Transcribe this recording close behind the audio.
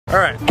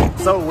Alright,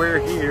 so we're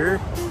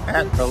here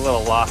at a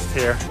little lost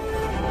here.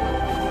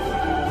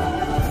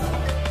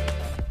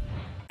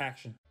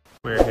 Action.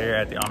 We're here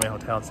at the Ame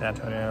Hotel in San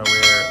Antonio.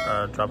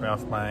 We're dropping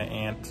off my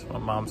aunt, my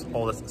mom's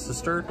oldest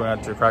sister. Going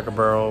out to Cracker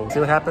Barrel. See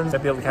what happens.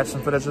 Might be able to catch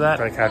some footage of that.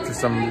 Try to capture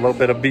some little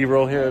bit of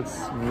B-roll here. It's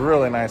a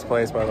really nice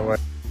place, by the way.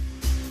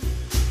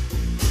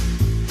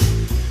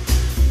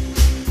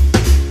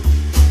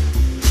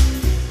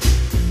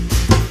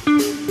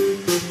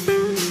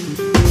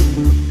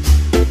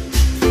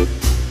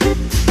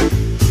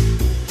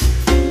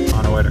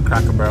 On our way to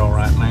Cracker Barrel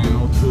right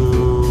now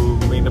to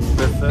meet up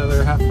with the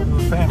other half of the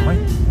family.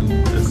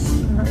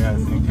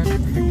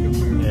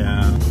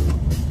 Yeah,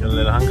 get a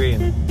little hungry.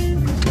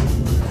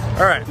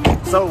 All right,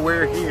 so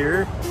we're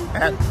here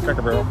at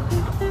Cracker Barrel.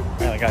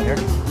 Finally got here.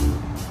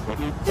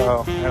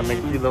 So I gotta make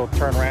a few little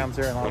turnarounds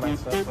here and all that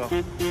stuff. So.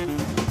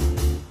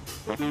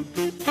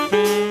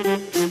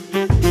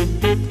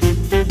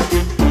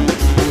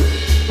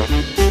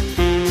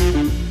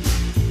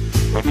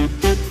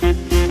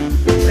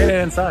 Made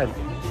it inside.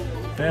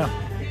 Yeah.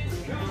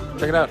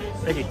 Check it out.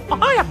 Mickey. Oh,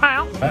 hiya,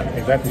 pal. Not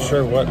exactly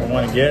sure what I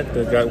want to get.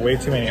 They've got way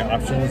too many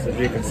options, as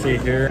you can see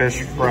here.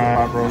 Fish fry,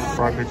 hot roast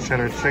broccoli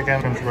cheddar chicken,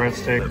 French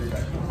breadstick.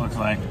 Looks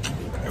like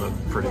it was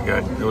pretty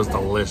good. It was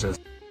delicious.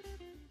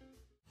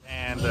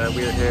 And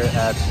we are here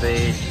at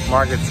the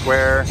Market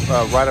Square,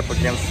 right up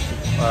against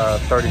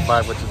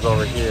 35, which is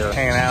over here.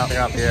 Hanging out,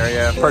 checking out the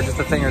area. Purchased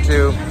a thing or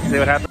two. See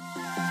what happens.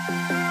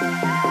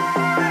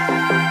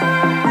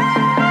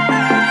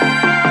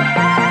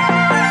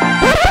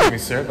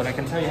 Sir, but I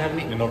can tell you haven't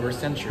eaten in over a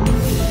century.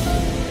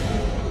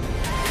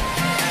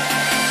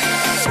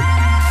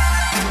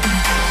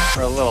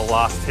 We're a little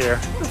lost here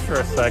just for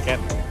a second,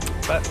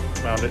 but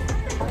found it.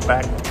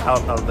 Back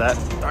out of that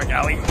dark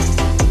alley.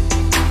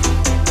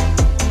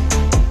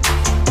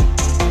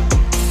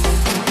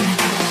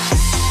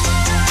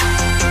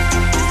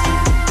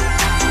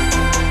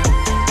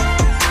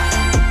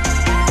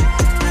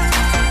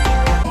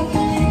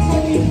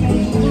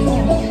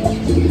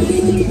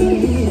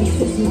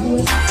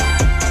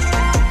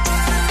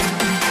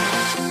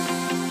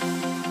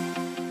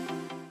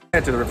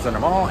 To the River Center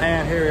Mall,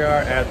 and here we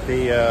are at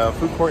the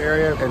food court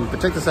area. And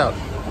check this out,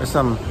 there's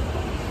some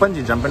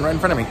bungee jumping right in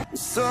front of me. The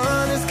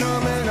sun is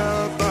coming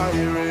up, are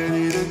you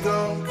ready to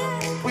go?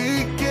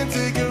 We can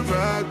take a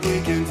ride,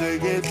 we can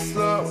take it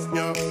slow.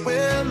 Yo,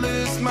 well,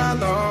 it's my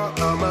law,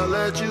 I'ma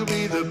let you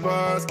be the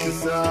boss,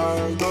 cause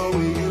I'll go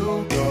where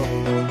you go.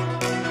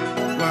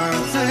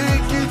 I'll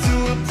take you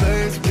to a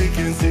place we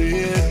can see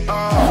it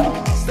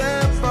all.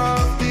 Step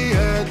off the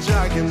edge,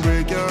 I can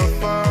break your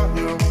fall.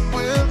 Yo,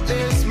 well,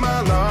 it's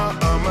my law,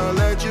 I'ma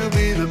let you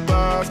be the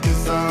boss,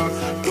 cause I'll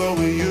go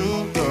where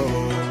you go.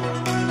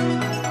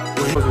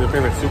 What's your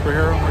favorite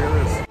superhero? Look at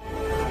this.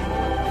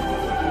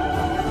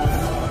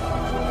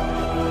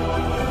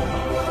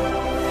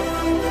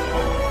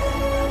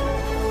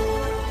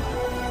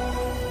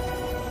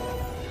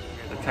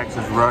 The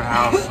Texas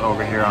Roadhouse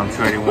over here on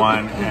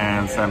 281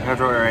 and San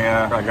Pedro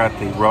area. I got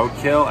the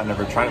roadkill. I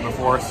never tried it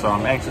before, so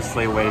I'm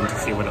anxiously waiting to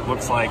see what it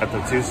looks like. At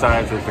the two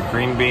sides with the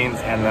green beans,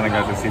 and then I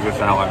got the Caesar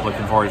salad.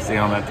 Looking forward to seeing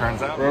how that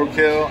turns out.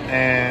 Roadkill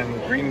and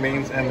green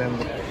beans, and then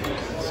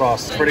the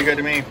sauce. Pretty good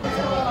to me.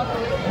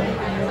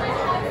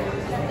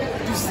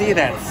 See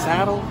that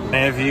saddle?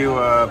 Any of you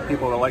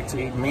people that like to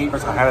eat meat, I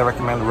highly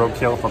recommend the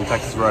roadkill from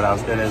Texas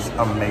Roadhouse. It is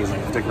amazing.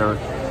 In particular,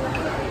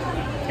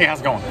 hey, how's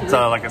it going? It's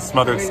like a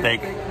smothered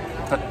steak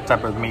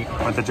type of meat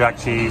with the jack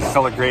cheese,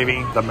 colored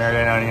gravy, the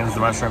marinated onions, the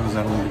mushrooms,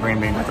 and the green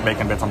beans with the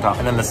bacon bits on top.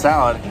 And then the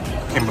salad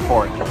came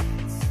before it.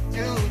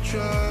 You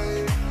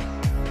try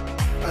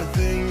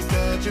things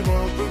that you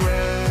won't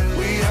regret.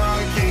 We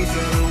are kings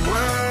of the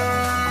world,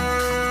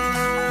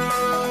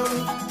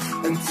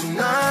 and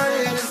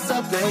tonight is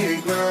our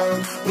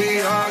playground.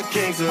 We are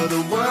kings of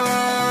the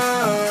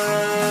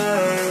world.